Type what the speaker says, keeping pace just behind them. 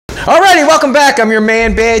Alrighty, welcome back. I'm your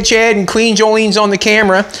man, Bad Chad, and Queen Jolene's on the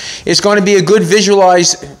camera. It's going to be a good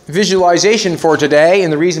visualization for today,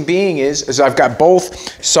 and the reason being is I've got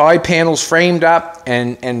both side panels framed up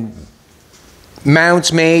and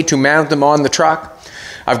mounts made to mount them on the truck.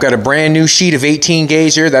 I've got a brand new sheet of 18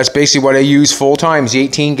 gauge here. That's basically what I use full time, is the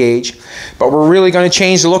 18 gauge. But we're really going to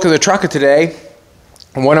change the look of the truck today.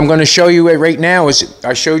 And what I'm going to show you right now is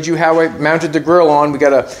I showed you how I mounted the grill on. We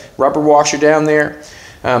got a rubber washer down there.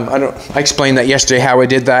 I explained that yesterday how I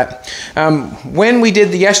did that. When we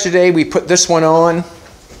did the yesterday, we put this one on.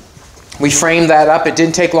 We framed that up. It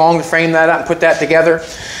didn't take long to frame that up and put that together.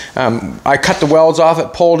 I cut the welds off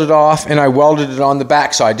it, pulled it off, and I welded it on the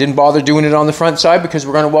back side. Didn't bother doing it on the front side because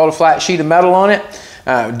we're going to weld a flat sheet of metal on it.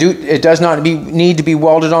 It does not need to be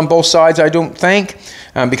welded on both sides, I don't think,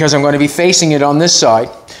 because I'm going to be facing it on this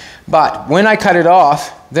side. But when I cut it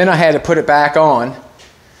off, then I had to put it back on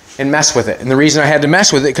and mess with it. And the reason I had to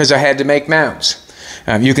mess with it because I had to make mounts.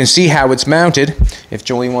 You can see how it's mounted if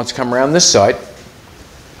Jolene wants to come around this side.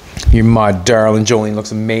 My darling Jolene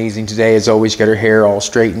looks amazing today, as always. Got her hair all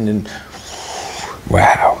straightened and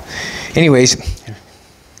wow. Anyways,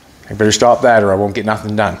 I better stop that or I won't get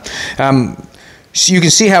nothing done. So you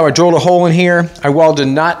can see how I drilled a hole in here. I welded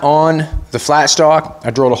a nut on the flat stock.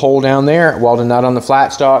 I drilled a hole down there, welded a nut on the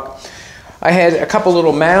flat stock. I had a couple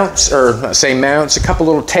little mounts, or not say mounts, a couple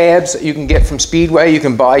little tabs that you can get from Speedway. You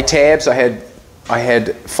can buy tabs. I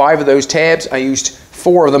had 5 of those tabs. I used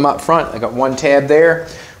 4 of them up front. I got 1 tab there,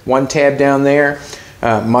 1 tab down there.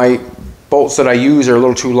 My bolts that I use are a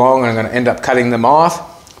little too long, and I'm going to end up cutting them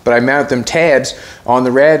off. But I mount them tabs on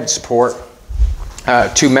the red support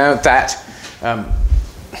to mount that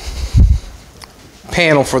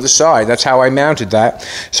panel for the side. That's how I mounted that.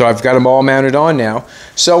 So I've got them all mounted on now.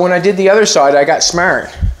 So when I did the other side, I got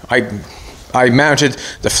smart. I mounted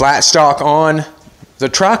the flat stock on the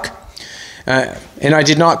truck and I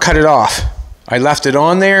did not cut it off. I left it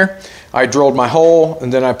on there. I drilled my hole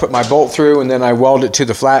and then I put my bolt through and then I welded it to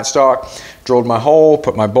the flat stock. Drilled my hole,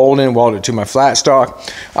 put my bolt in, welded it to my flat stock.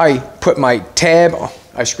 I put my tab,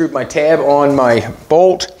 I screwed my tab on my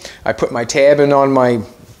bolt. I put my tab in on my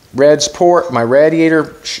red support, my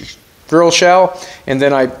radiator drill shell, and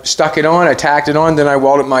then I stuck it on, I tacked it on, then I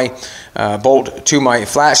welded my bolt to my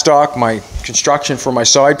flat stock, my construction for my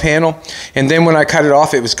side panel, and then when I cut it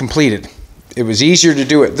off, it was completed. It was easier to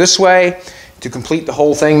do it this way, to complete the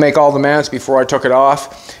whole thing, make all the mounts before I took it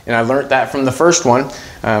off, and I learned that from the first one.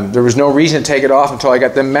 There was no reason to take it off until I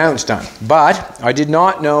got them mounts done. But I did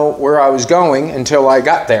not know where I was going until I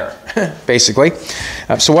got there, basically.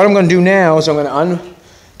 So what I'm going to do now is I'm going to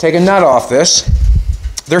take a nut off this.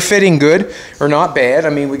 They're fitting good, or not bad. I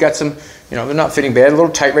mean, we got some, they're not fitting bad. A little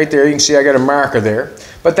tight right there. You can see I got a marker there.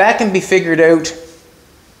 But that can be figured out.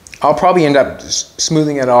 I'll probably end up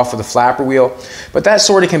smoothing it off with a flapper wheel. But that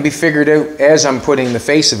sort of can be figured out as I'm putting the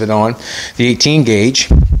face of it on, the 18 gauge.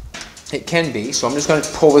 It can be. So I'm just going to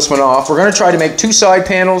pull this one off. We're going to try to make 2 side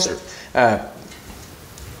panels, the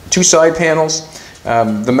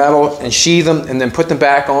metal, and sheath them and then put them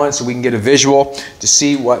back on so we can get a visual to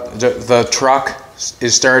see what the truck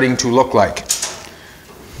is starting to look like.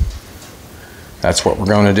 That's what we're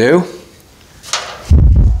going to do.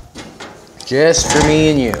 Just for me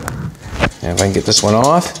and you. And if I can get this one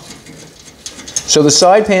off. So the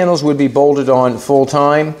side panels would be bolted on full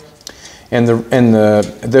time, and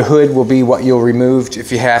the hood will be what you'll remove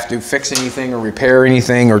if you have to fix anything or repair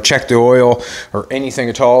anything or check the oil or anything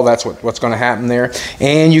at all. That's what's going to happen there.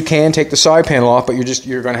 And you can take the side panel off, but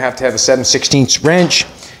you're going to have a 7/16 wrench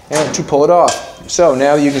to pull it off. So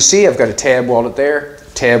now you can see I've got a tab welded there,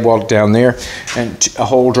 tab welded down there, and a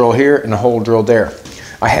hole drill here and a hole drill there.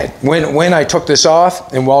 I had when I took this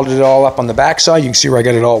off and welded it all up on the back side, you can see where I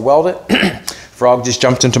got it all welded. Frog just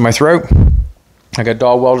jumped into my throat. I got it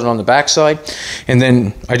all welded on the back side, and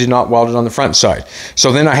then I did not weld it on the front side.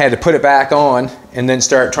 So then I had to put it back on and then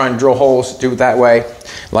start trying to drill holes, do it that way.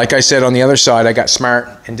 Like I said on the other side, I got smart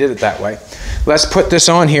and did it that way. Let's put this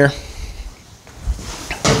on here.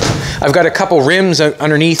 I've got a couple rims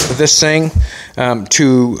underneath this thing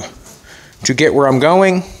to get where I'm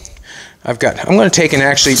going. I'm going to take and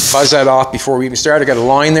actually buzz that off before we even start. I got a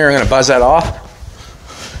line there. I'm going to buzz that off.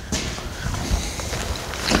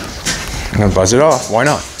 I'm going to buzz it off. Why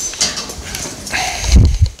not?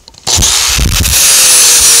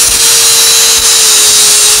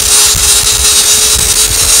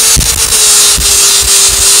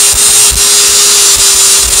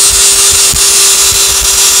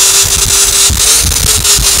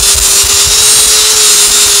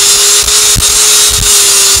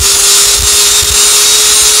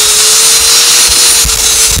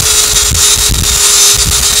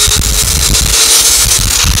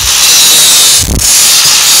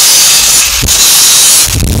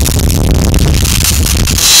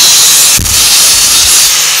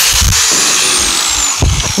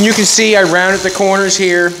 And you can see I rounded the corners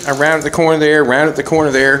here, I rounded the corner there, rounded the corner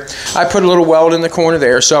there. I put a little weld in the corner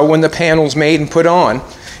there, so when the panel's made and put on,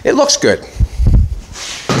 it looks good.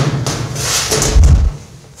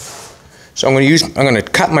 So I'm going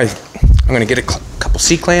to get a couple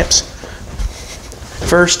C-clamps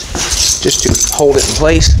first, just to hold it in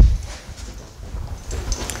place.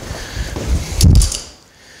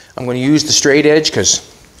 I'm going to use the straight edge, because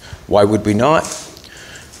why would we not?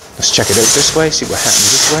 Let's check it out this way, see what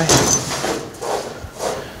happens this way.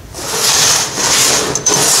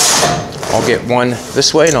 I'll get one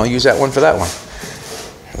this way, and I'll use that one for that one.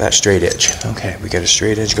 That straight edge. Okay, we got a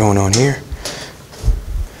straight edge going on here.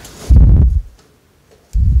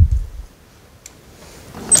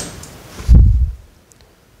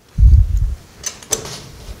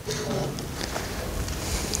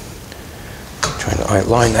 Trying to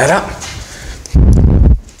line that up.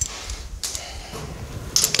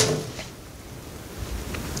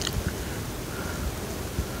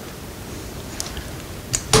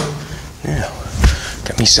 Now,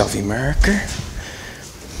 got me selfie marker.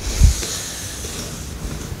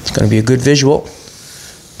 It's going to be a good visual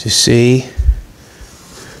to see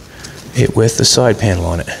it with the side panel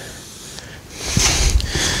on it,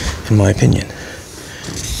 in my opinion.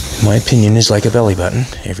 My opinion is like a belly button.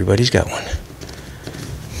 Everybody's got one.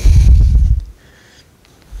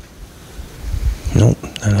 Nope,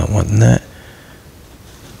 I'm not wanting that.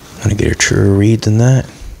 I'm going to get a truer read than that.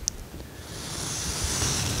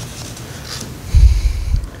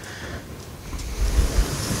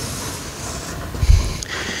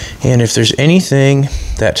 And if there's anything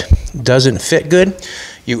that doesn't fit good,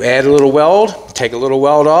 you add a little weld, take a little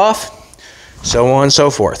weld off, so on and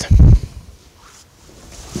so forth.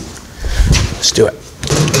 Let's do it.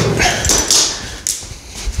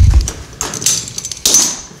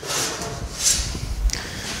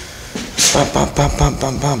 Bum, bum, bum, bum,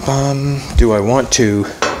 bum, bum, bum. Do I want to?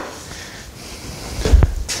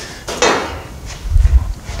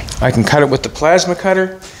 I can cut it with the plasma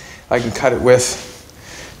cutter. I can cut it with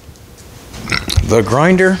the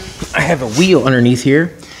grinder. I have a wheel underneath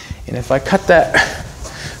here, and if I cut that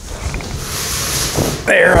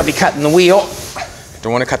there, I'll be cutting the wheel.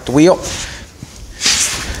 Don't want to cut the wheel.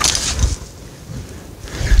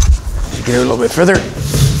 Get it a little bit further.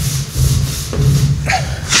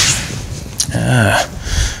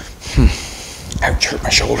 Ouch, hurt my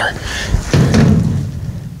shoulder.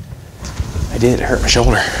 I did, it hurt my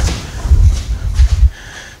shoulder.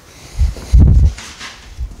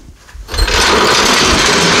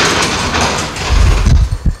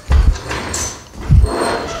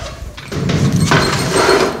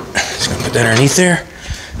 Just gonna put that underneath there.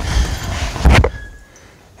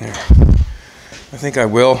 There. I think I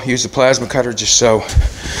will use the plasma cutter just so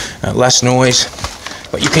less noise.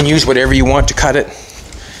 But you can use whatever you want to cut it.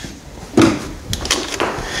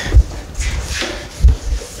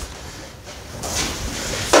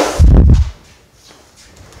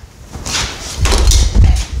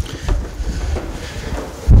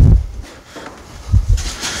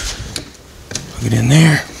 Plug it in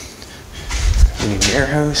there. We need an air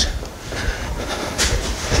hose.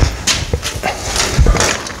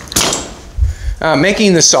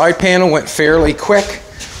 Making the side panel went fairly quick.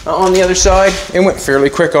 On the other side, it went fairly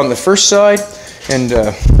quick on the first side, and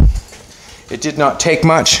it did not take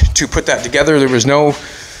much to put that together. There was no,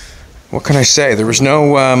 what can I say? There was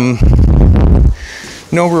no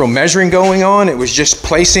no real measuring going on. It was just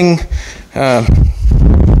placing the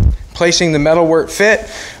metal where it fit,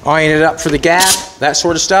 eyeing it up for the gap, that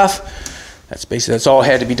sort of stuff. That's all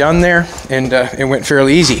had to be done there, and it went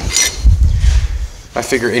fairly easy. I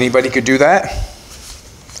figure anybody could do that.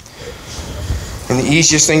 And the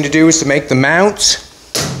easiest thing to do is to make the mounts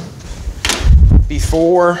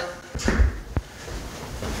before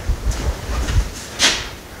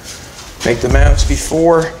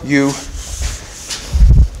you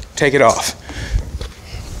take it off.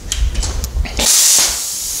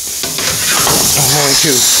 I'm going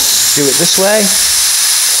to do it this way.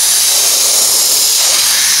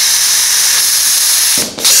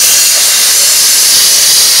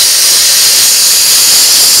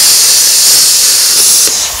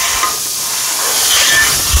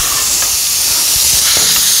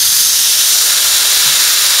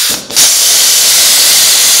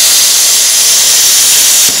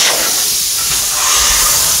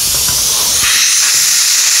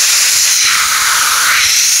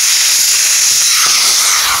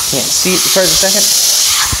 Can't see it for a second.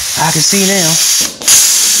 I can see now.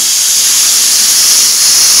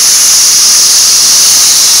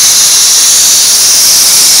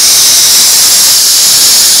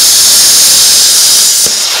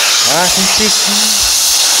 I can see.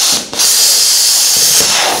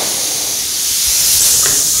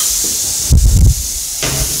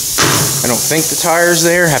 think the tire's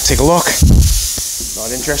there. Have to take a look.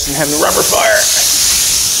 Not interested in having the rubber fire.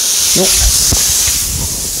 Nope.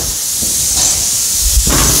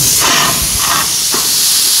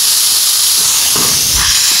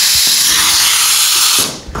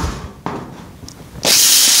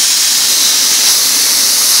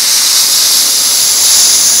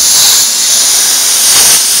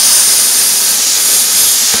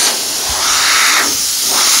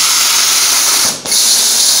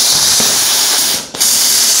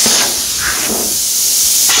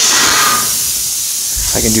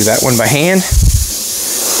 I can do that one by hand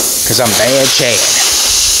because I'm bad Chad.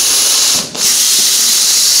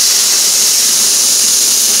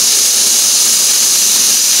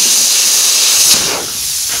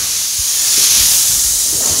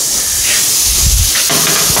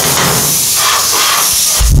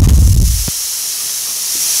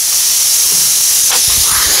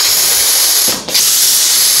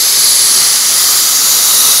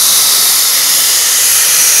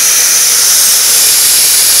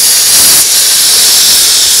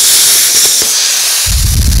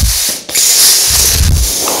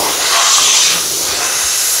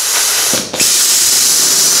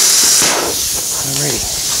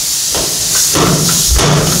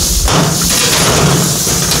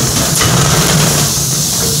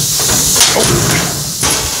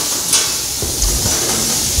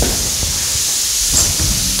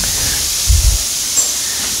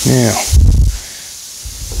 Now,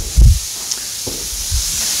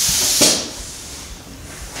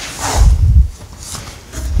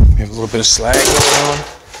 we have a little bit of slag going on.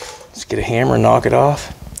 Let's get a hammer and knock it off.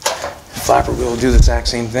 The flapper wheel will do the exact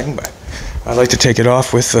same thing, but I like to take it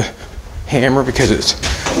off with the hammer because it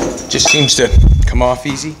just seems to come off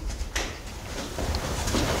easy.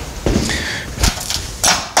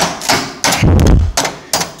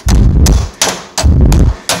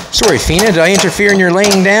 Sorry, Fina, did I interfere in your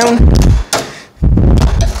laying down?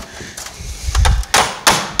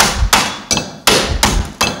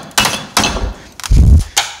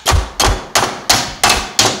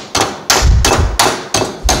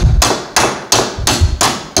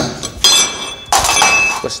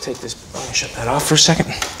 Let's take this, I'm gonna shut that off for a second.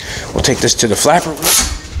 We'll take this to the flapper wheel.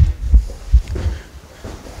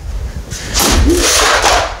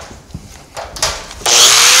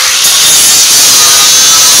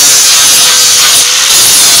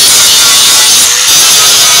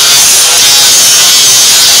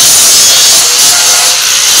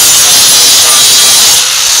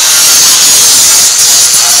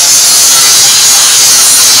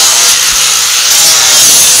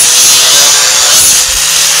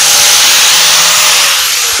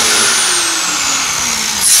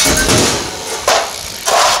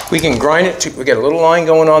 We can grind it, we got a little line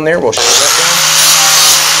going on there, we'll shave that down.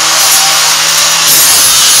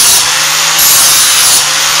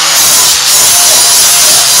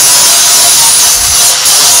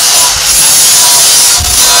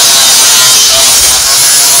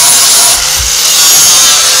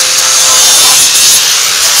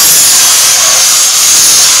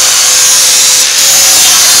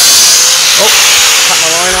 Oh, cut my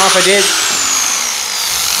line off, I did.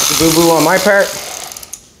 That's a boo-boo on my part.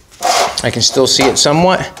 I can still see it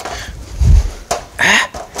somewhat. Ah.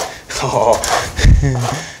 Oh,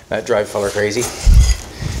 that drive feller crazy.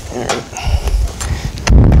 All right.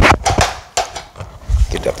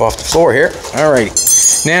 Get up off the floor here. All righty.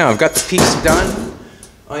 Now I've got the piece done.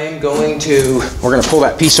 I am going to, we're going to pull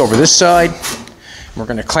that piece over this side. We're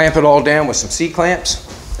going to clamp it all down with some C-clamps.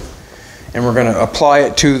 And we're going to apply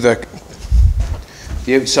it to the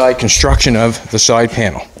outside construction of the side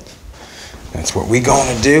panel. That's what we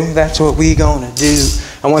gonna do. That's what we gonna do.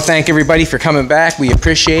 I want to thank everybody for coming back. We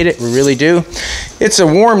appreciate it. We really do. It's a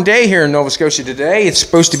warm day here in Nova Scotia today. It's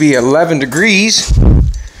supposed to be 11 degrees.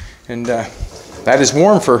 And that is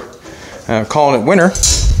warm for calling it winter,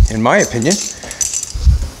 in my opinion.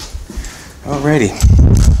 Alrighty.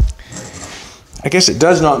 I guess it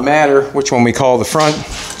does not matter which one we call the front,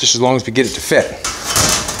 just as long as we get it to fit.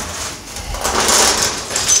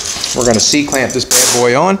 We're gonna C-clamp this bad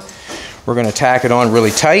boy on. We're going to tack it on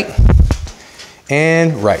really tight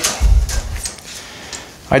and right.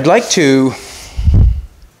 I'd like to,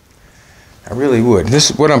 I really would.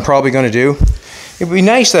 This is what I'm probably going to do. It would be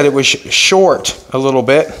nice that it was short a little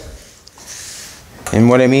bit. And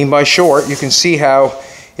what I mean by short, you can see how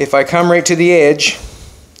if I come right to the edge,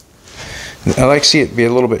 I like to see it be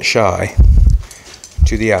a little bit shy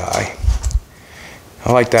to the eye.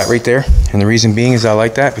 I like that right there. And the reason being is I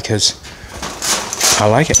like that because I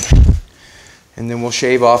like it. And then we'll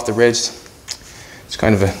shave off the reds. It's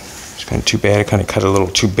kind of too bad. I kind of cut it a little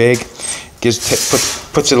too big.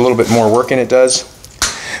 puts it a little bit more work in, it does.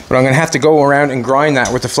 But I'm going to have to go around and grind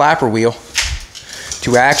that with the flapper wheel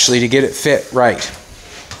to get it fit right.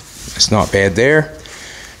 It's not bad there.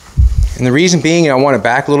 And the reason being, I want it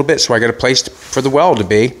back a little bit, so I got a place for the weld to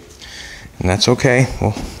be. And that's okay.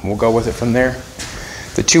 We'll go with it from there.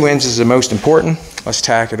 The 2 ends is the most important. Let's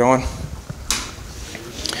tack it on.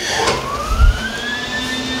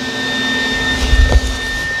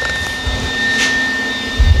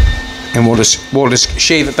 And we'll just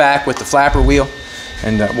shave it back with the flapper wheel,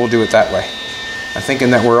 and we'll do it that way. I'm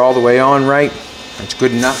thinking that we're all the way on right. That's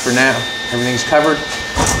good enough for now. Everything's covered.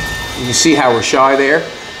 You can see how we're shy there.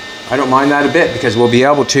 I don't mind that a bit, because we'll be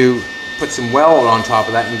able to put some weld on top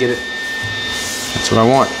of that and get it. That's what I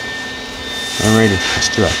want. Alrighty, let's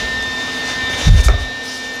do it.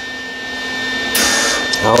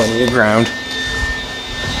 Oh, I need a ground.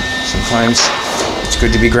 Sometimes it's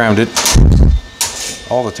good to be grounded.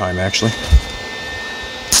 All the time, actually.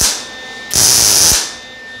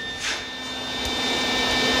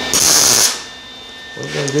 What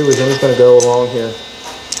I'm going to do is I'm just going to go along here,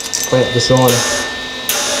 clamp this on.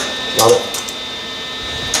 Got it.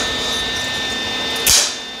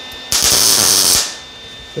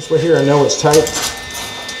 This way here, I know it's tight.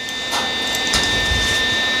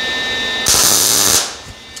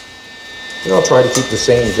 And I'll try to keep the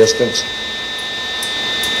same distance,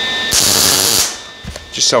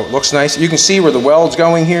 just so it looks nice. You can see where the weld's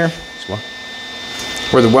going here.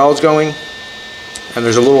 Where the weld's going. And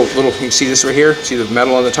there's a little, you can see this right here. See the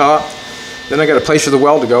metal on the top? Then I got a place for the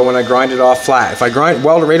weld to go when I grind it off flat. If I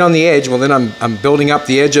weld it right on the edge, well then I'm building up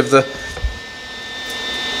the edge of the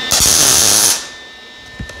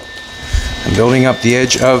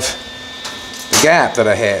gap that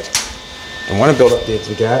I had. I want to build up the edge of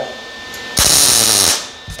the gap.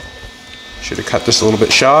 Should have cut this a little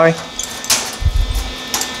bit shy.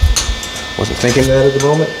 Wasn't thinking that at the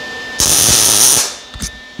moment,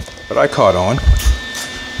 but I caught on.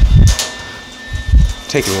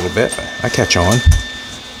 Take a little bit, but I catch on.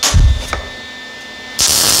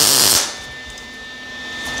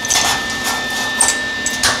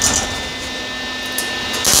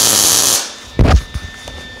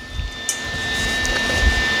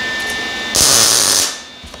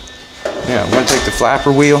 Yeah, I'm going to take the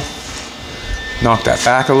flapper wheel, knock that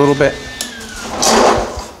back a little bit.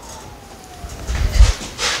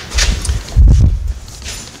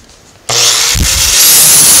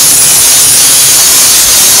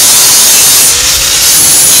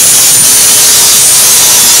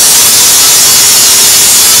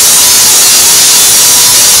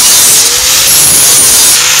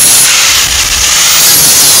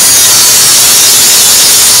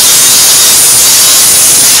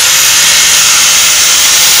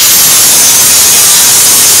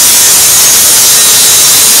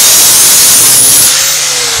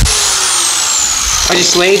 I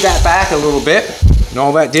just laid that back a little bit, and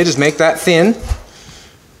all that did is make that thin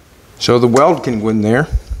so the weld can go in there.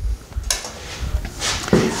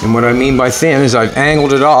 And what I mean by thin is I've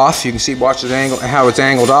angled it off. You can see, watch the angle, how it's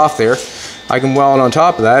angled off there. I can weld on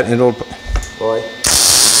top of that, and it'll go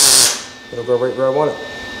right where I want it.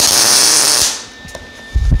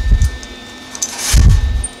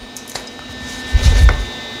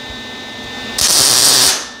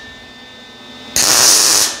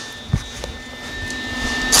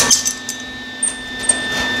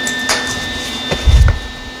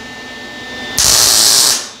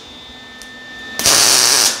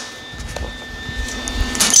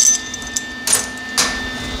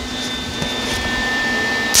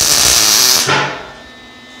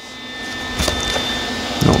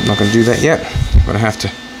 No, I'm not going to do that yet. I'm going to have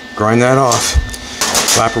to grind that off.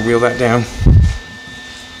 Flapper wheel that down.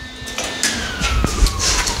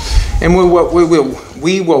 And we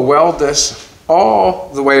will weld this all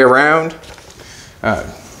the way around.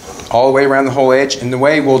 All the way around the whole edge. And the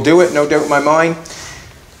way we'll do it, no doubt in my mind,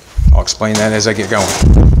 I'll explain that as I get going.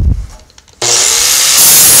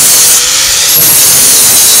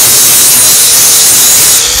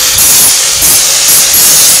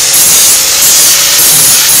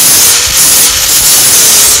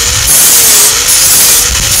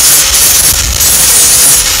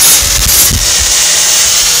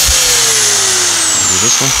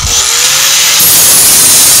 This one.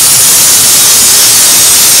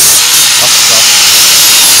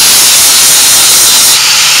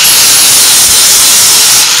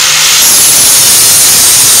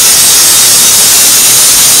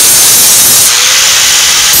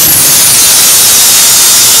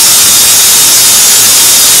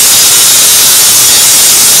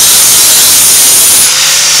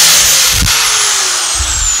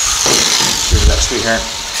 Get rid of that, sweetheart.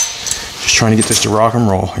 Just trying to get this to rock and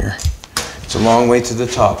roll here. It's a long way to the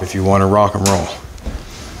top if you want to rock and roll.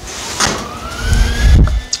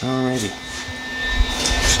 Alrighty.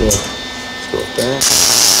 So let's go back.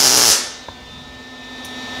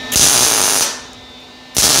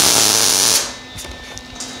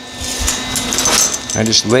 I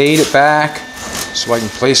just laid it back so I can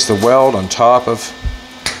place the weld on top of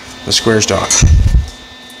the square stock.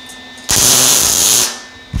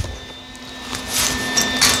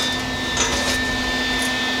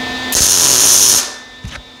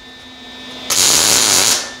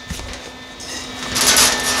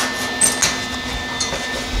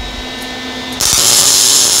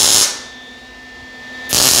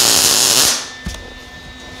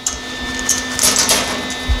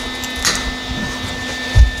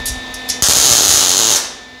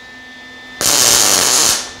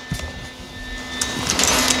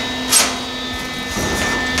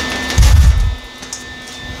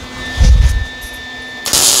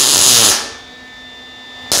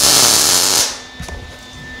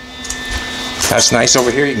 That's nice over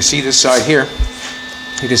here. You can see this side here.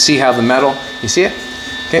 You can see how the metal, you see it?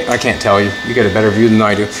 Okay, I can't tell you. You get a better view than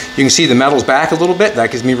I do. You can see the metal's back a little bit.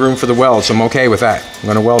 That gives me room for the weld, so I'm okay with that. I'm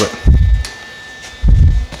going to weld it.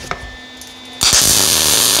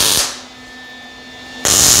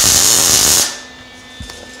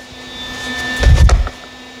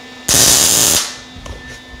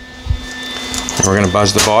 And we're going to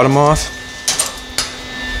buzz the bottom off.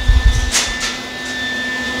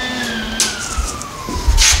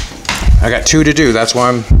 I got 2 to do, that's why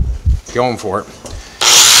I'm going for it.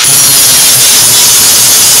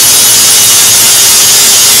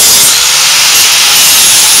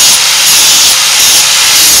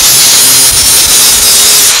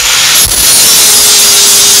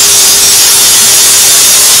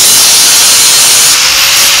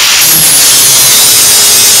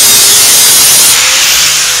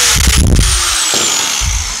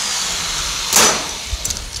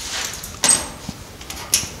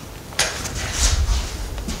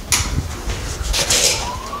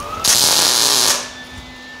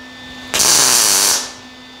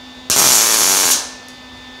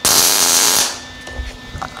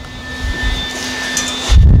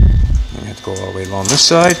 Go all the way along this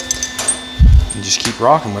side and just keep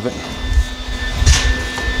rocking with it.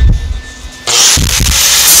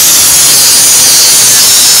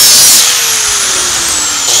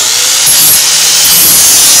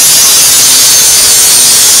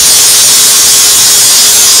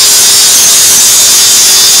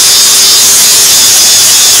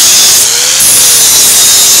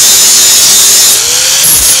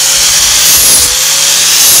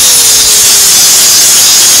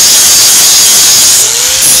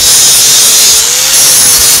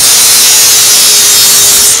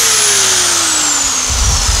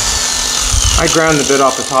 I ground the bit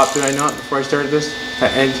off the top, did I not, before I started this?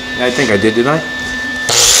 And I think I did, didn't I?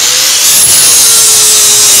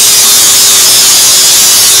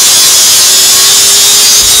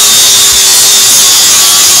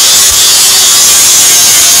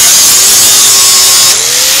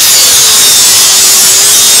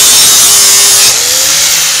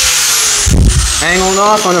 Angling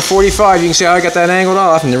off on a 45, you can see how I got that angled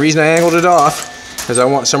off, and the reason I angled it off is I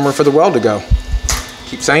want somewhere for the weld to go.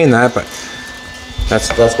 Keep saying that, but that's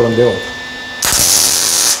what I'm doing.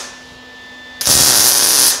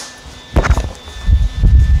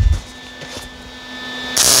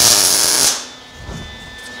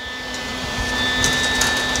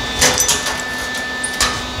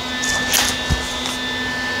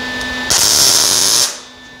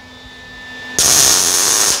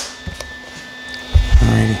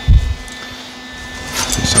 Alrighty.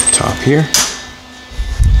 This up top here.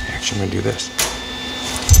 Actually, I'm going to do this.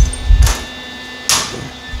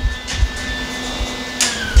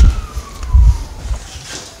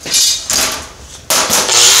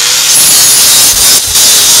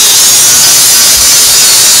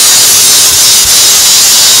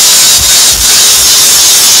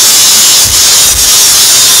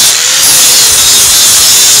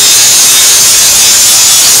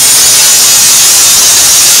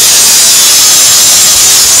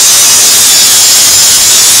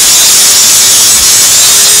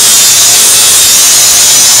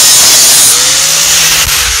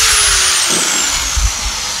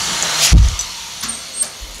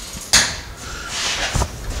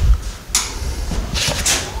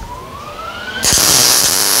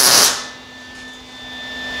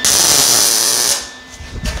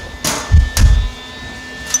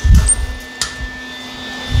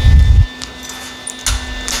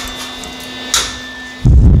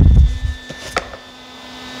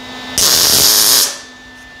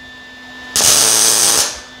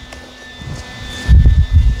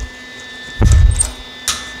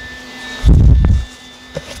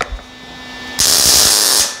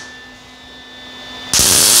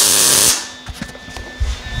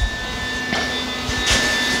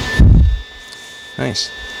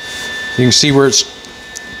 Nice. You can see where it's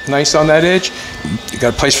nice on that edge. You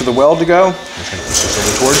got a place for the weld to go. I'm just going to push this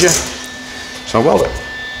over towards you. So I'll weld it.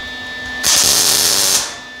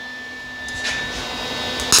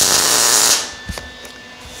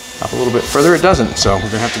 Up a little bit further, it doesn't. So we're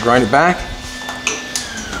going to have to grind it back.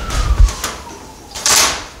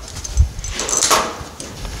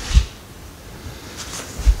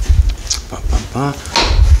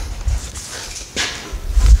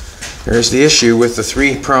 There's the issue with the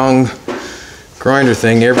 3-prong grinder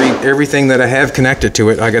thing. Everything that I have connected to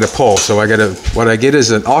it, I got to pull. So what I get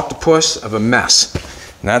is an octopus of a mess.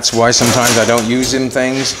 And that's why sometimes I don't use them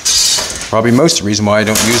things. Probably most of the reason why I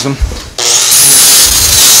don't use them.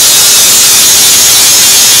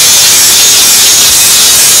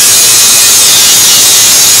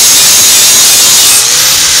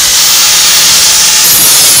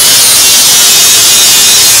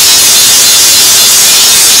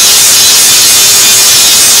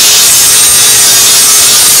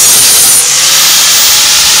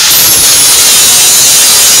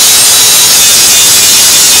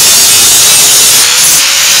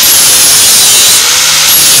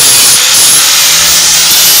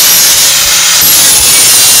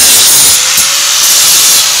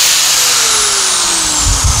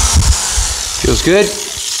 Feels good.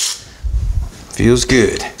 Feels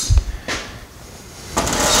good.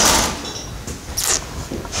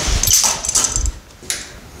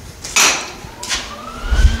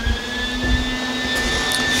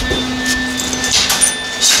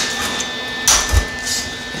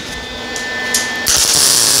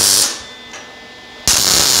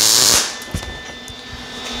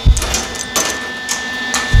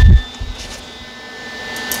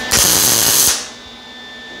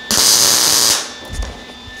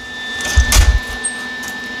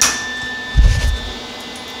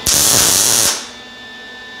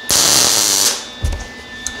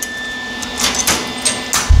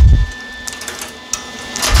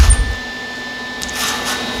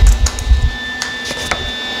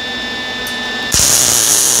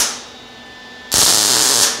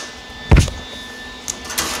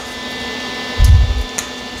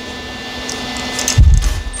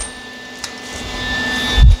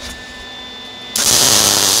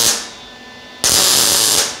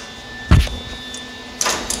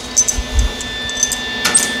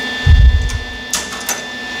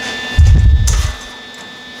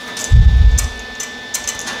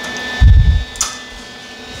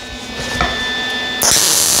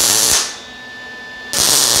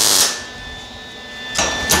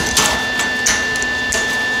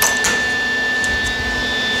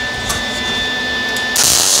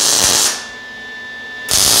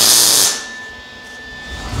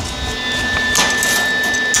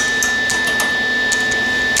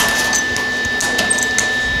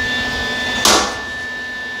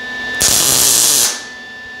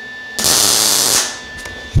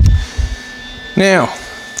 Now,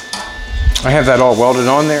 I have that all welded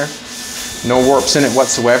on there. No warps in it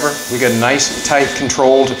whatsoever. We got a nice, tight,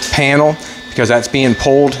 controlled panel because that's being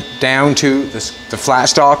pulled down to the flat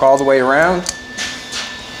stock all the way around.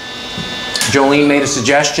 Jolene made a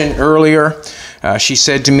suggestion earlier. She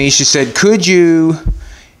said to me, she said, could you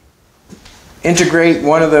integrate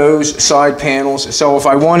one of those side panels? So if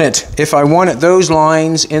I wanted those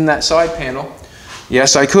lines in that side panel,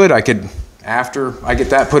 yes, I could. After I get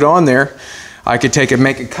that put on there, I could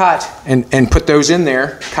make a cut and put those in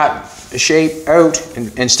there, cut a shape out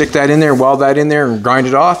and stick that in there, weld that in there and grind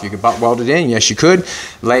it off. You could butt weld it in, yes you could.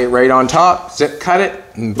 Lay it right on top, zip cut it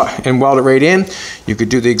and weld it right in. You could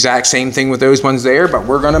do the exact same thing with those ones there, but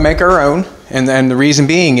we're gonna make our own. And then the reason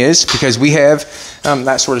being is because we have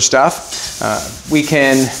that sort of stuff. We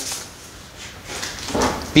can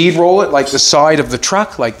bead roll it like the side of the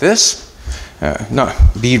truck like this. Not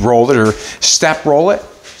bead roll it or step roll it.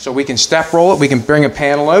 So we can step roll it, we can bring a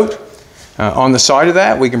panel out on the side of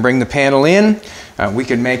that, we can bring the panel in, we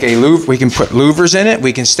can make a louvre, we can put louvers in it,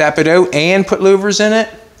 we can step it out and put louvers in it.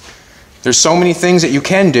 There's so many things that you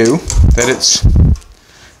can do that it's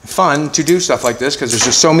fun to do stuff like this because there's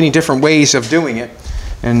just so many different ways of doing it,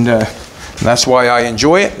 and that's why I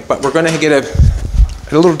enjoy it. But we're going to get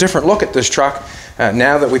a little different look at this truck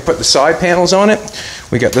now that we put the side panels on it.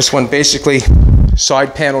 We got this one basically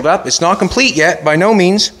side paneled up. It's not complete yet, by no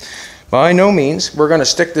means. By no means. We're going to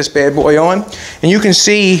stick this bad boy on. And you can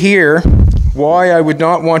see here why I would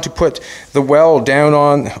not want to put the weld down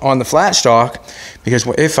on the flat stock, because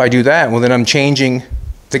if I do that, well then I'm changing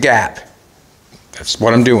the gap. That's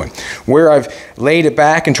what I'm doing. Where I've laid it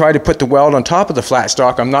back and tried to put the weld on top of the flat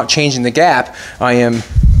stock, I'm not changing the gap. I am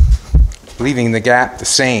leaving the gap the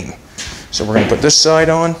same. So we're going to put this side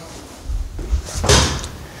on.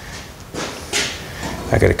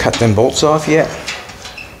 I gotta cut them bolts off yet.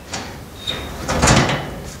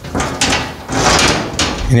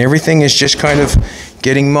 And everything is just kind of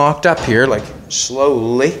getting mocked up here, like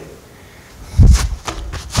slowly.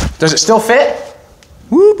 Does it still fit?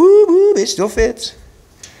 Whoop, whoop, whoop, it still fits.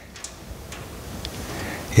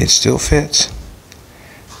 It still fits.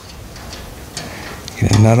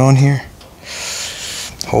 Get a nut on here.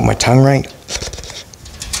 Hold my tongue right.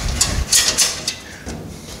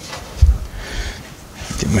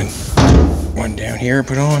 Get my one down here,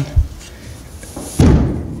 put on.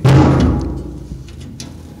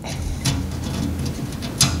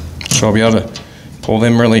 So I'll be able to pull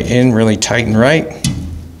them really in, really tight and right.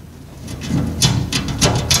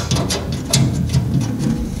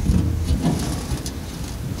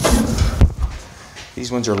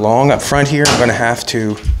 These ones are long up front here. I'm going to have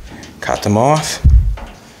to cut them off.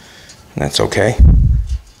 And that's okay.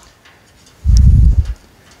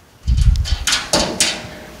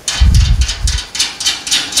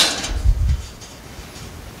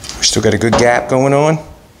 We still got a good gap going on.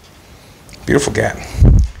 Beautiful gap.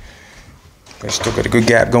 I still got a good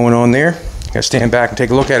gap going on there. Gotta stand back and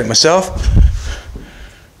take a look at it myself.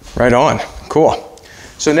 Right on. Cool.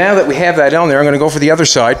 So now that we have that on there, I'm going to go for the other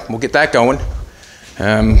side. We'll get that going.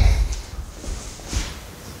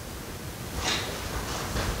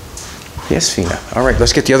 Yes, Fina. All right,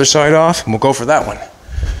 let's get the other side off, and we'll go for that one.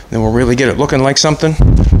 Then we'll really get it looking like something.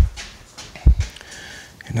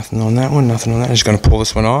 Nothing on that one, nothing on that. I'm just going to pull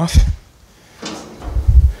this one off.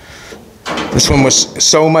 This one was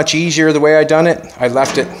so much easier the way I done it. I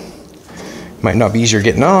left it. Might not be easier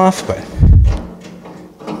getting off, but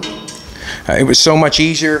it was so much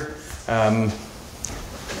easier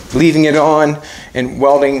leaving it on and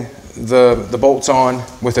welding the bolts on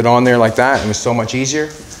with it on there like that. It was so much easier.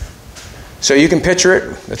 So you can picture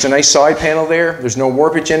it. It's a nice side panel there. There's no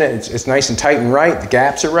warpage in it. It's nice and tight and right. The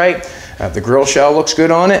gaps are right. The grill shell looks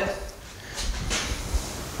good on it.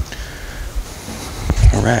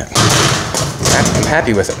 All right. I'm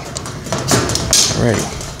happy with it. Alrighty.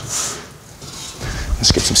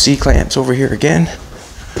 Let's get some C-clamps over here again.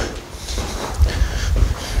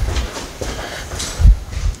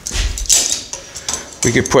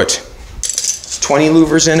 We could put 20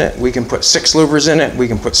 louvers in it. We can put 6 louvers in it. We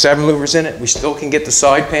can put 7 louvers in it. We still can get the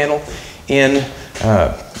side panel in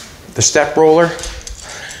the step roller.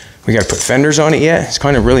 We got to put fenders on it yet. It's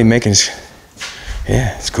kind of really making,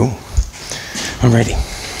 yeah, it's cool. Alrighty.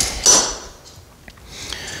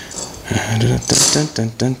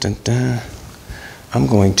 I'm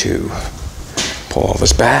going to pull all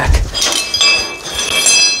this back.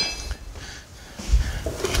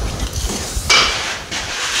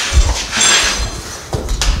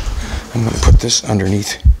 I'm going to put this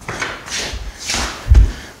underneath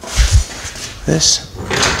this.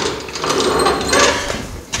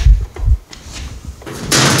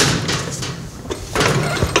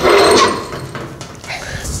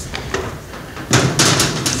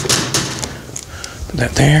 Put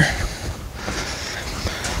that there.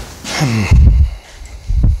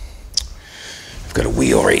 I've got a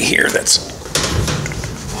wheel right here that's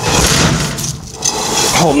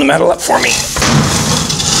holding the metal up for me.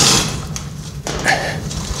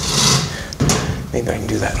 Maybe I can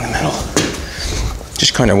do that in the middle.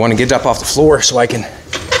 Just kind of want to get up off the floor so I can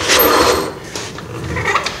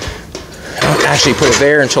actually put it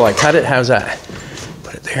there until I cut it. How's that?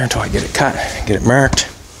 Put it there until I get it cut, get it marked.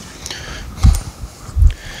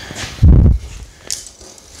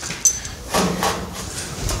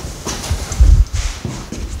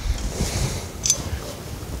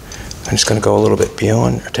 I'm just going to go a little bit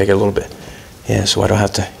beyond, or take it a little bit, yeah, so I don't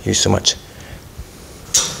have to use so much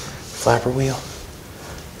flapper wheel.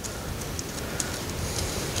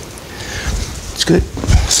 It's good.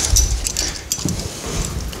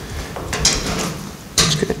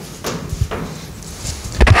 It's good.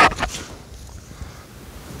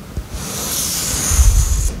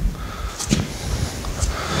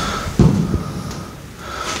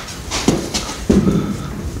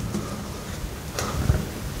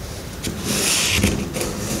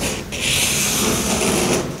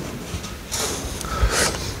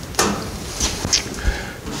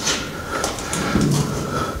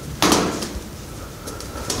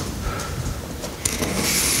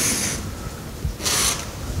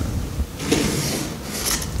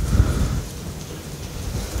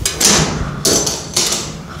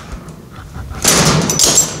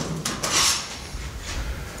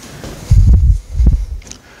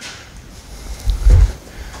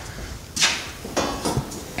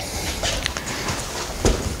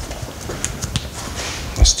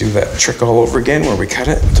 Let's do that trick all over again where we cut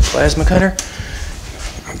it with the plasma cutter.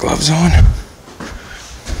 Got gloves on.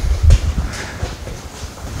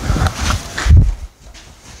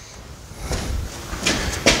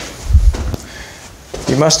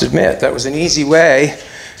 must admit, that was an easy way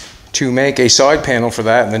to make a side panel for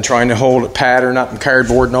that, and then trying to hold a pattern up in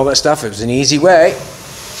cardboard and all that stuff. It was an easy way.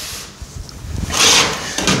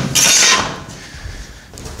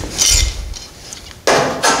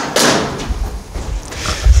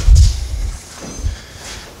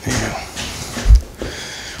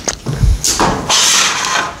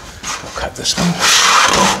 I'll cut this one.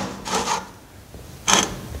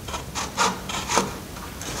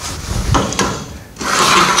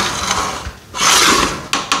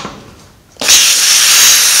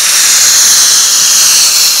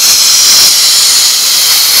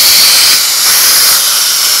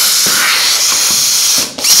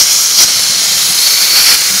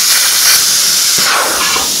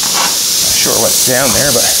 What's down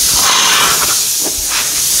there, but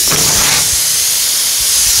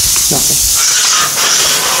nothing.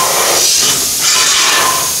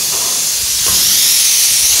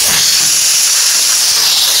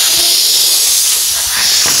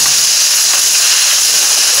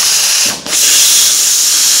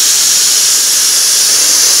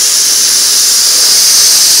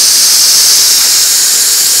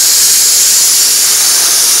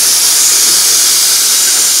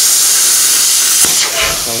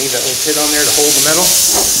 I'll leave that little pit on there to hold the metal.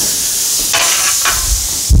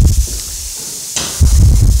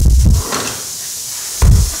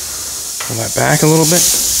 Pull that back a little bit.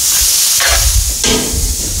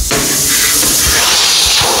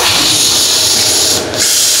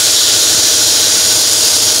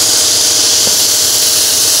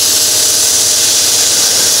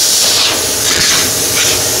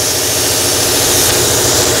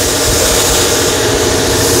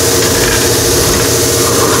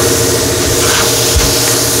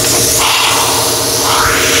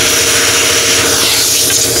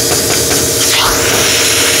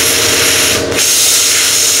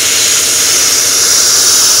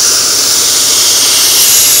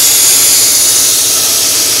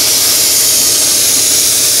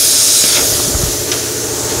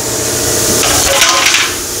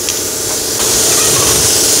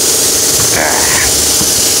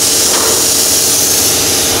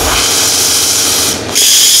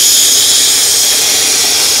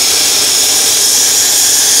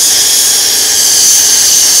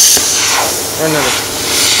 Or another.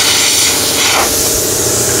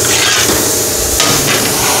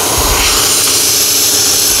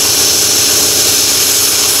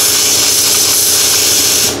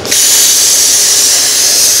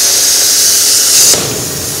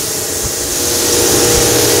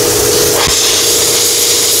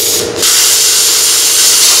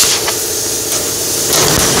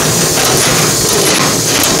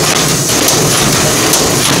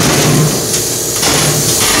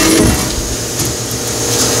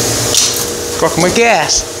 Cooking with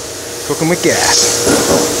gas. Cooking with gas.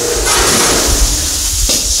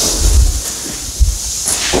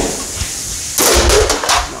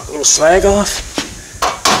 Knock a little slag off.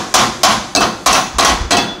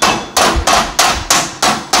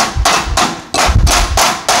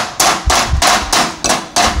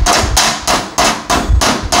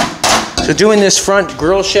 So doing this front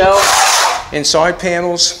grill shell and side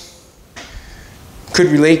panels could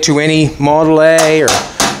relate to any Model A or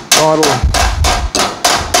Model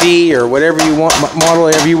B or whatever you want, model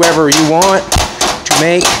whatever you want to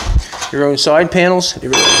make your own side panels.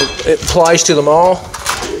 It applies to them all.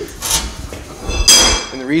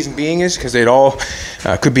 And the reason being is because they all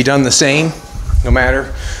could be done the same, no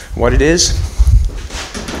matter what it is.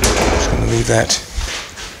 I'm just going to leave that.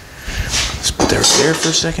 Let's put that right there for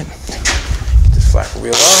a second. Get this flapper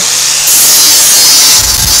wheel off.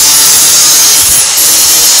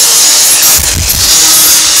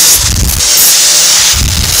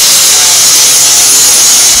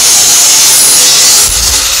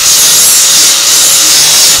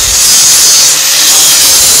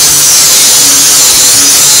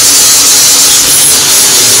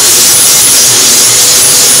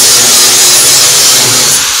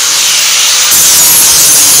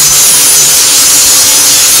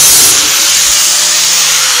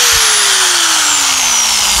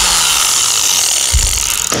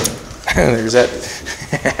 There's that.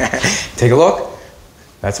 Take a look.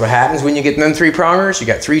 That's what happens when you get them 3-prongers. You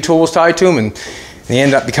got 3 tools tied to them, and they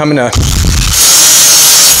end up becoming a. What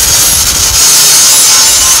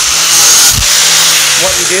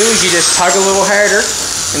you do is you just tug a little harder,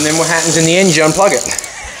 and then what happens in the end? You unplug it.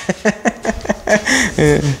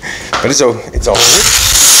 But it's all over.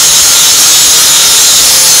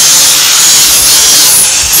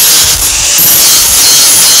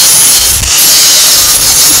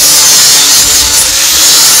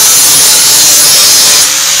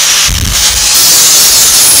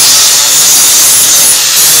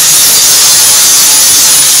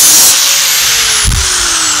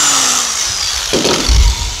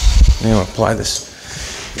 apply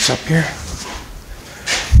this up here.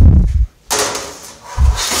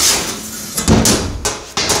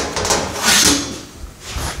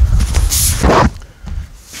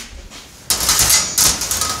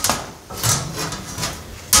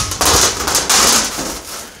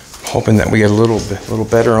 Hoping that we get a little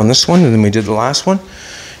better on this one than we did the last one.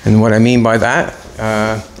 And what I mean by that,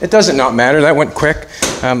 it doesn't not matter. That went quick.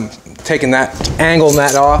 Taking that, angling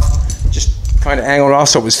that off, just kind of angled it off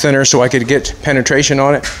so it was thinner so I could get penetration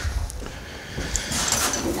on it.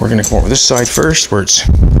 We're going to go over this side first where it's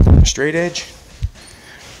a straight edge.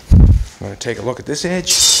 I'm going to take a look at this edge.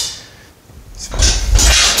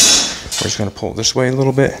 We're just going to pull it this way a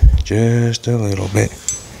little bit, just a little bit.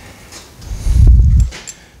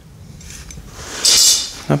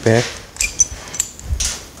 Not bad.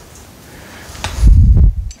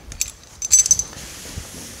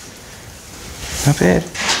 Not bad.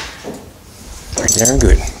 Pretty darn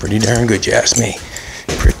good. Pretty darn good, you ask me.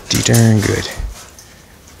 Pretty darn good.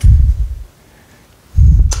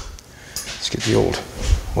 Let's get the old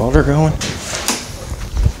welder going.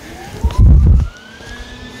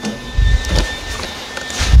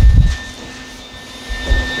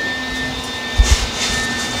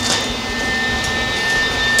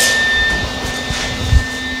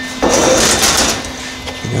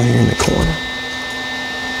 Down here in the corner.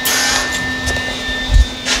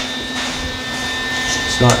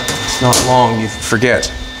 It's not long, you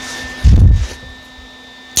forget.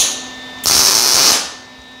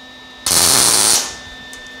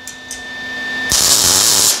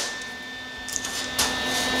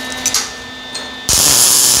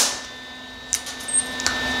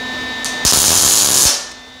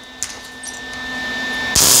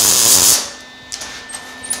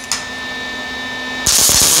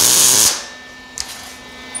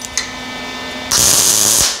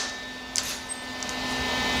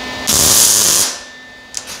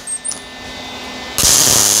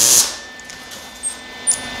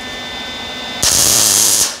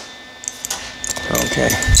 Okay.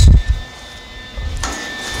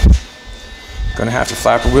 Gonna have to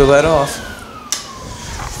flapper wheel that off.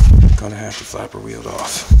 Gonna have to flapper wheel it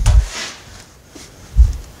off.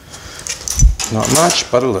 Not much,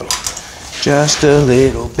 but a little. Just a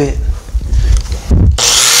little bit.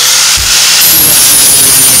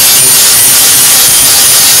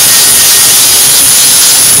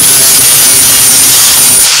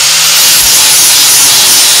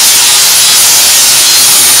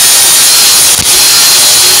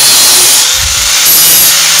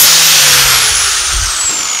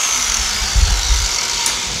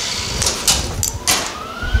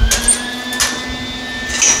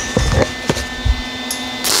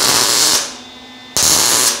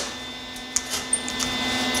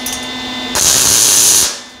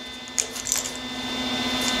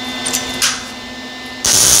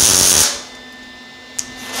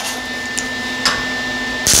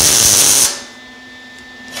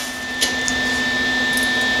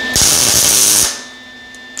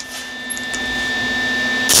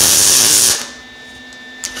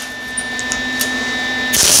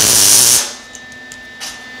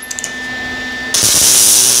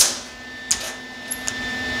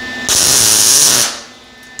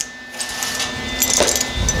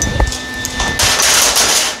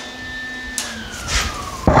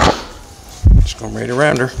 Going right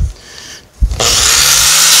around her.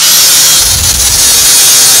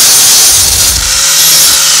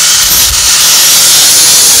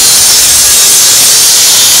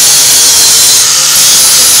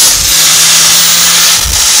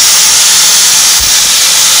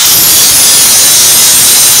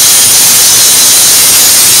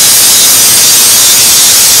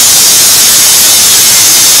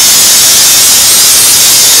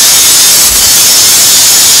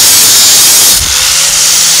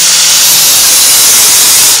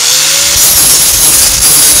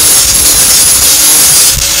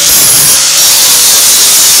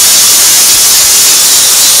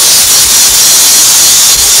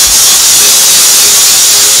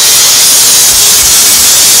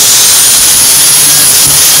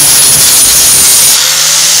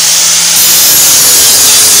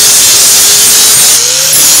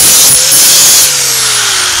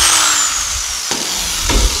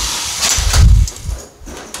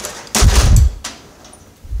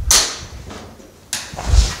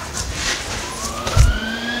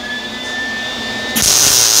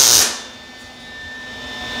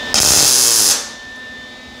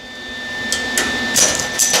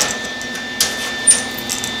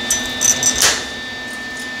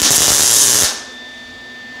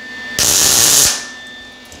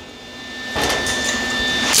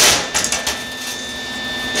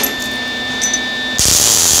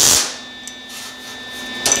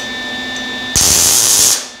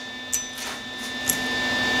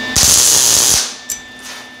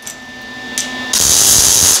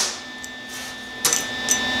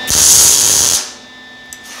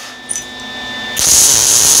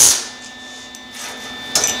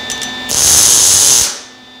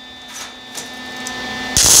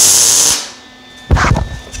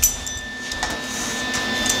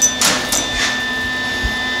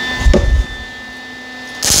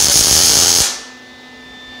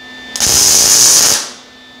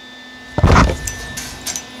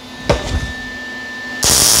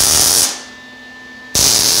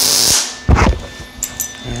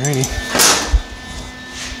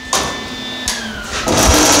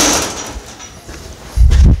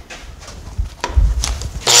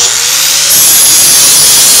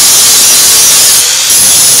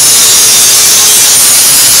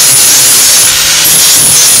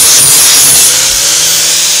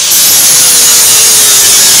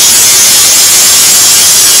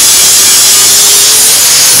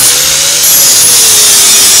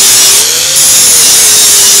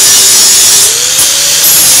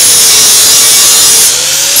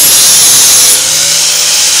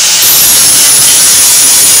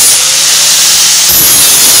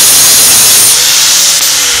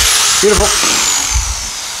 Beautiful.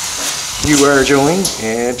 You are, Jolene,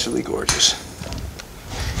 absolutely gorgeous.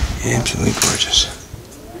 Absolutely gorgeous.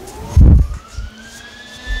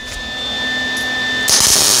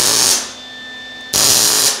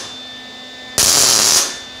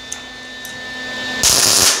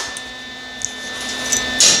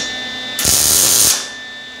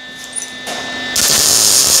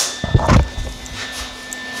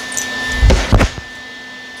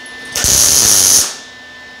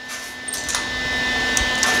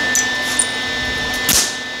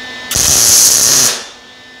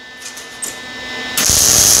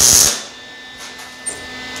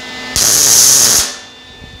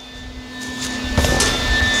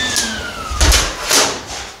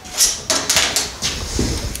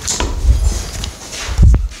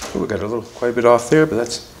 We got a little, quite a bit off there, but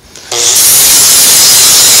that's.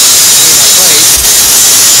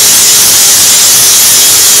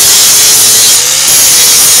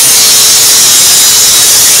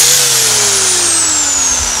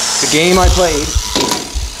 The game I played.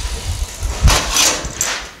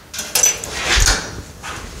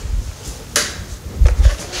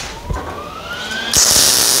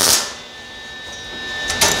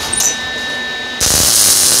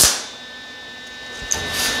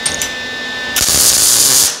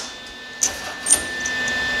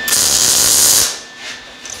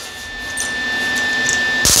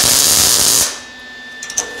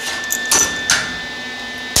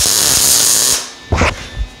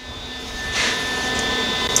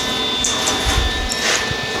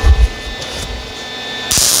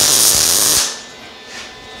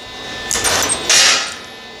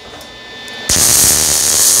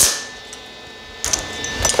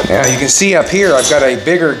 Now you can see up here I've got a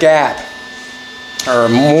bigger gap, or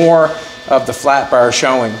more of the flat bar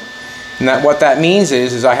showing. And what that means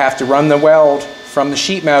is I have to run the weld from the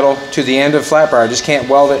sheet metal to the end of the flat bar. I just can't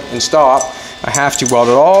weld it and stop. I have to weld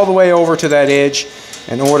it all the way over to that edge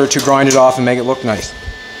in order to grind it off and make it look nice.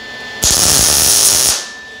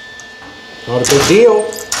 Not a big deal,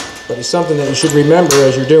 but it's something that you should remember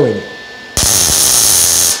as you're doing it.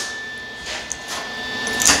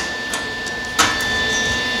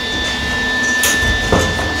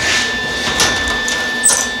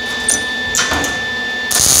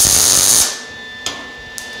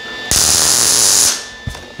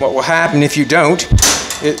 What will happen if you don't,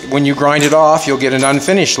 when you grind it off, you'll get an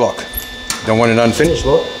unfinished look. Don't want an unfinished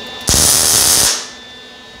look.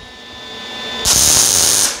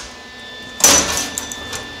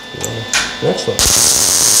 Next one.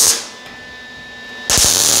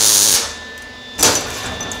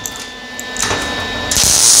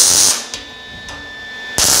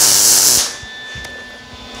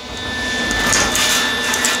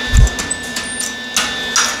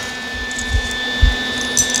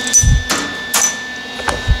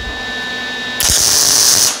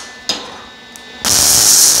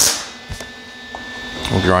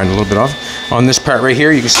 We'll grind a little bit off. On this part right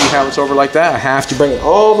here, you can see how it's over like that. I have to bring it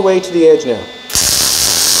all the way to the edge now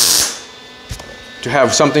to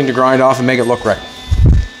have something to grind off and make it look right.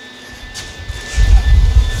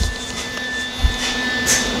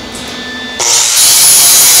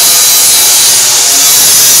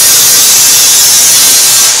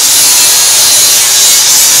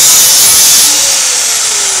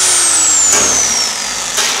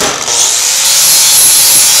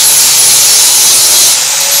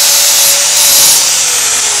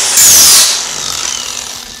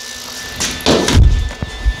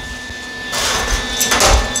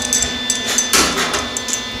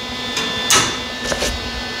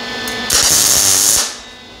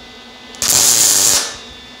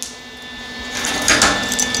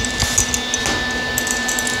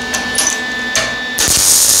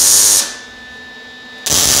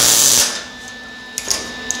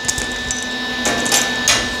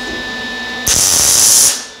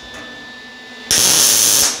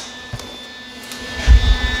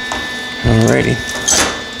 Alrighty.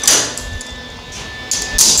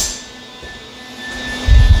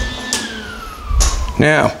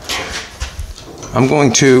 Now, I'm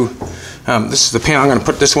going to, this is the panel, I'm going to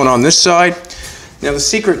put this one on this side. Now the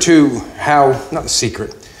secret to how, not the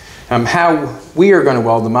secret, how we are going to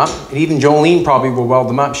weld them up, and even Jolene probably will weld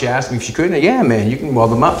them up. She asked me if she could, and yeah man, you can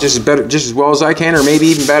weld them up just as well as I can, or maybe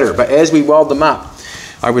even better. But as we weld them up,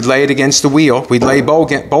 I would lay it against the wheel. We'd lay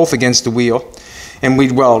both against the wheel, and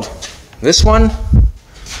we'd weld this one,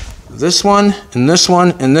 and this one, and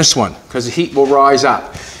this one, because the heat will rise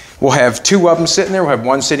up. We'll have two of them sitting there. We'll have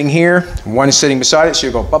one sitting here, one sitting beside it. So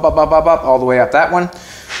you'll go up, up, up, up, up, all the way up that one,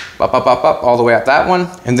 up, up, up, up, all the way up that one,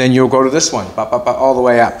 and then you'll go to this one, up, up, up, all the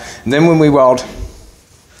way up. And then when we weld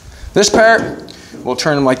this part, We'll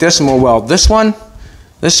turn them like this and we'll weld this one,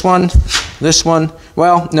 this one, this one.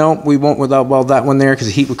 Well, no, we won't weld that one there because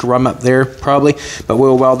the heat would come up there probably, but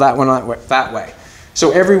we'll weld that one that way.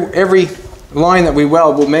 So every line that we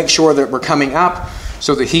weld, we'll make sure that we're coming up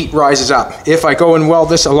so the heat rises up. If I go and weld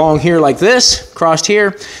this along here like this, crossed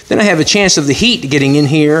here, then I have a chance of the heat getting in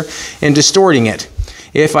here and distorting it.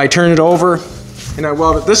 If I turn it over and I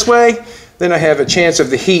weld it this way, then I have a chance of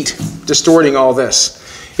the heat distorting all this.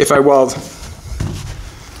 If I weld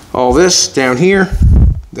all this down here,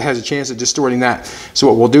 that has a chance of distorting that. So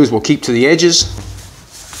what we'll do is we'll keep to the edges.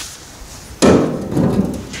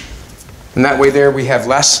 And that way there we have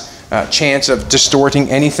less chance of distorting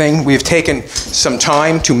anything. We've taken some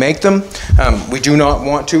time to make them. We do not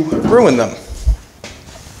want to ruin them.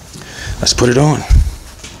 Let's put it on.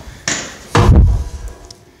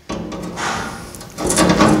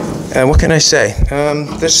 What can I say?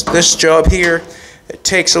 This job here, it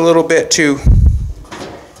takes a little bit to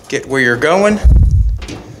get where you're going,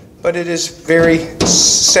 but it is very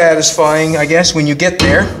satisfying, I guess, when you get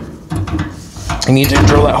there. I need to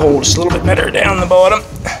drill that hole just a little bit better down the bottom.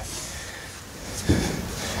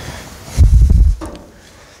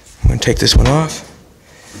 I'm going to take this one off.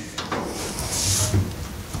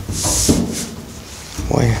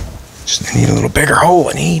 Boy, just need a little bigger hole.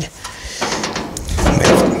 I need.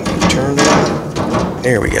 Turn it.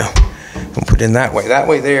 There we go. We'll put it in that way. That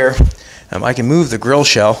way there, I can move the grill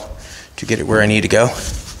shell to get it where I need to go.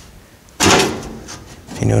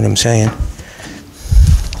 If you know what I'm saying.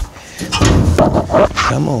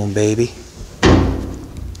 Come on, baby.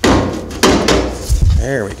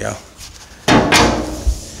 There we go.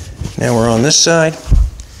 Now we're on this side.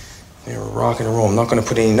 Now we're rocking and rolling. I'm not going to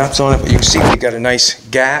put any nuts on it, but you can see we've got a nice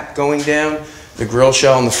gap going down the grill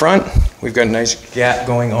shell in the front. We've got a nice gap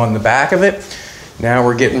going on the back of it. Now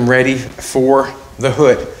we're getting ready for the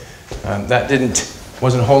hood. That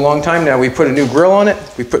wasn't a whole long time. Now we put a new grill on it.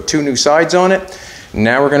 We put 2 new sides on it.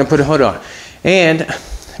 Now we're going to put a hood on. And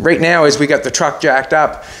right now, as we got the truck jacked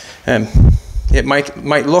up, it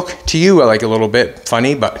might look to you like a little bit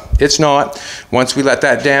funny, but it's not. Once we let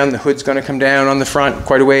that down, the hood's going to come down on the front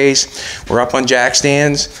quite a ways. We're up on jack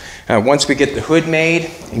stands. Once we get the hood made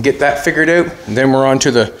and get that figured out, then we're on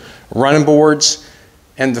to the running boards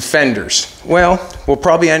and the fenders. Well, we'll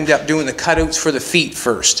probably end up doing the cutouts for the feet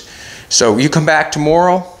first. So you come back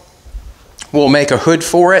tomorrow, we'll make a hood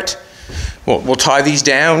for it. We'll tie these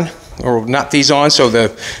down, or nut these on so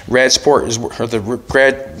the red sport is, or the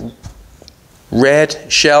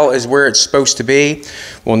red shell is where it's supposed to be.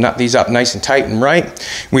 We'll nut these up nice and tight and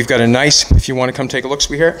right. We've got a nice, if you want to come take a look,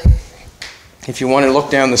 sweetheart. If you want to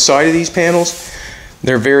look down the side of these panels,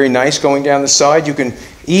 they're very nice going down the side. You can,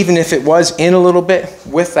 even if it was in a little bit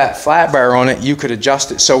with that flat bar on it, you could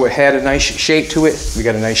adjust it so it had a nice shape to it. We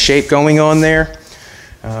got a nice shape going on there.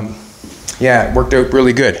 Yeah, it worked out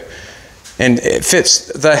really good. And it fits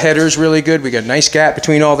the headers really good. We got a nice gap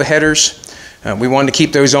between all the headers. We wanted to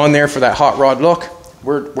keep those on there for that hot rod look.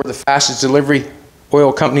 We're the fastest delivery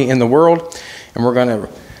oil company in the world, and we're going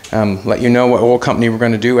to let you know what oil company we're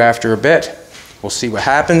going to do after a bit. We'll see what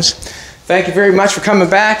happens. Thank you very much for coming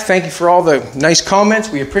back. Thank you for all the nice comments.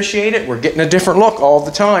 We appreciate it. We're getting a different look all the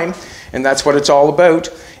time, and that's what it's all about.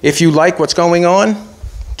 If you like what's going on,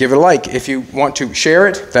 give it a like. If you want to share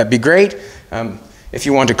it, that'd be great. If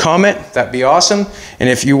you want to comment, that'd be awesome. And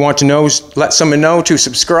if you want to let someone know to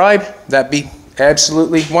subscribe, that'd be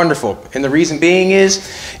absolutely wonderful. And the reason being is,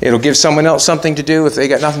 it'll give someone else something to do if they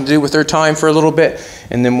got nothing to do with their time for a little bit,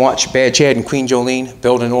 and then watch Bad Chad and Queen Jolene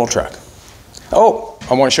build an oil truck. Oh,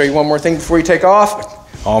 I want to show you one more thing before you take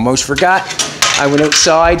off. Almost forgot. I went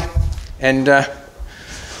outside and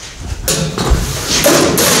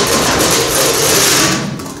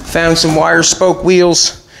found some wire spoke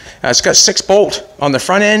wheels. It's got 6-bolt on the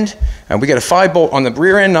front end, and we got a 5-bolt on the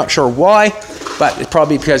rear end. Not sure why, but it's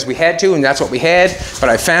probably because we had to, and that's what we had. But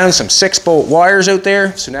I found some 6-bolt wires out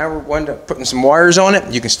there, so now we're putting some wires on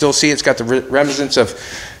it. You can still see it's got the remnants of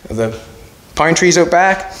the pine trees out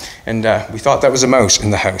back, and we thought that was a mouse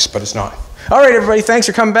in the house, but it's not. All right, everybody, thanks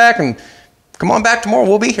for coming back, and come on back tomorrow.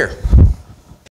 We'll be here.